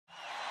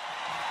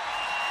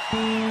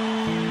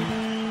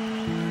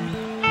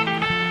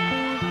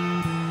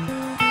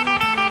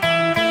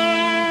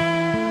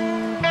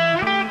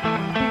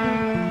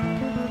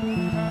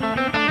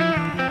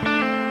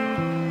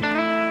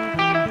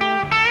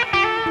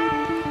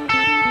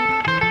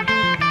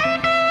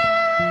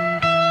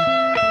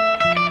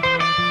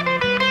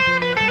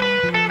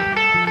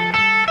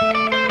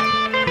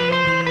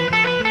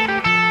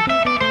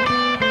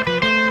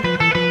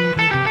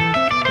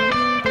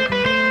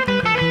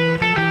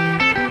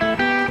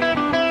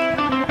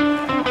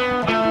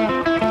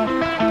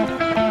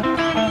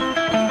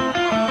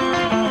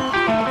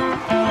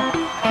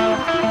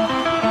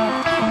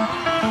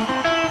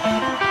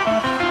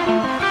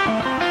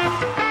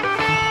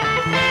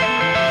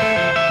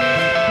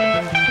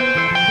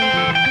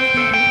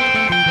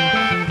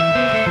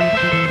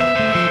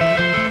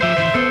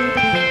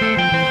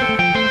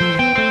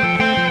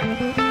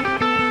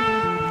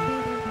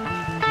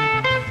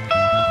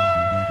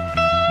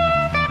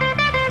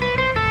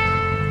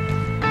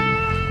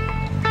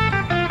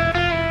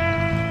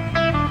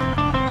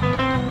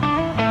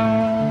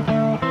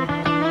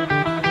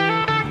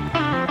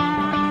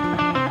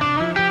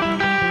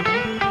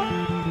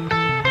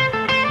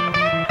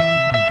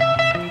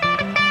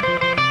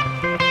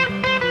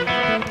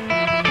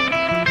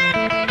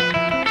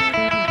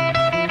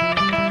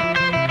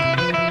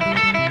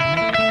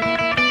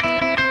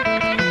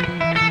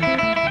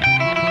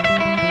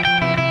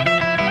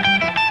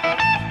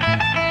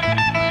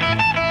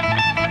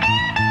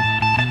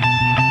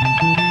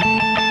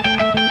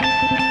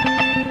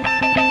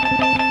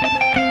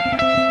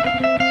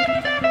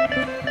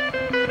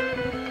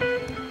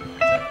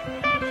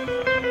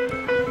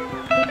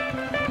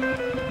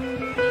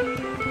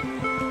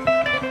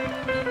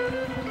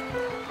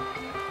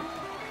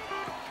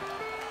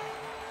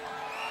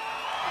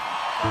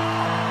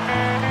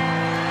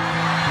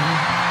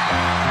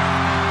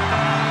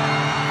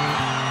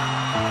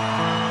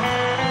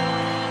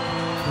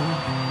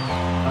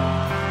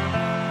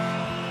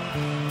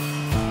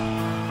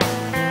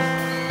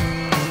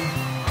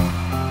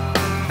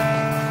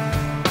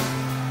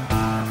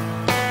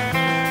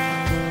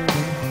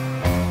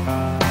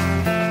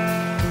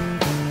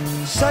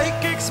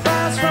Psychic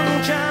spies from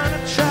China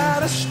try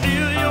to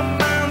steal your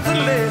mind's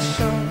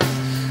elation.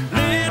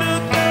 Little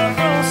girl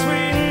from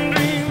Sweden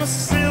dream a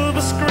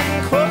silver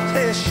screen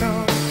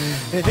quotation.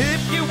 And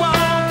if you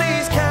want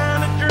these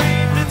kind of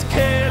dreams, it's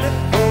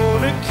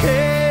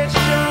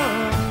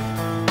Californication.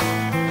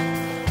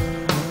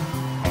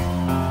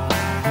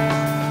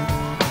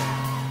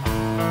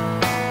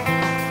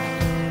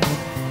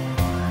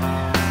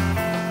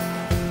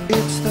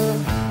 It's the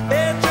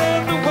edge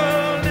of the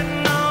world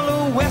and all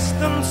the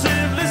Western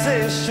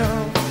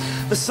civilization.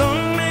 The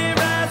sun may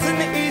rise in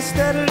the east,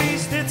 at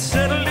least it's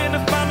settled in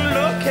a final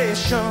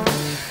location.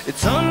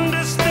 It's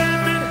understood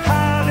that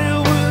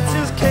Hollywood's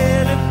is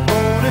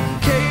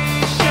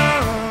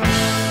Californication.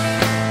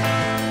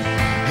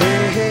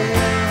 Hey, hey,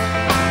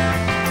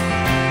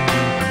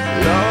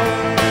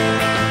 Lord.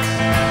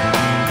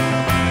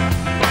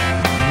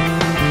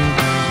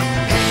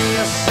 Hey,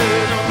 I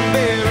said I'm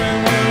very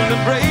willing to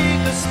break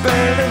the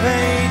spell of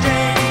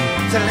aging.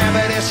 To live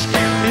at this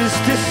skin, is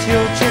this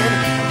your chin?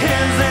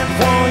 Is that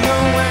for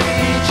your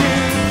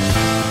wages?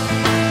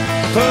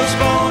 First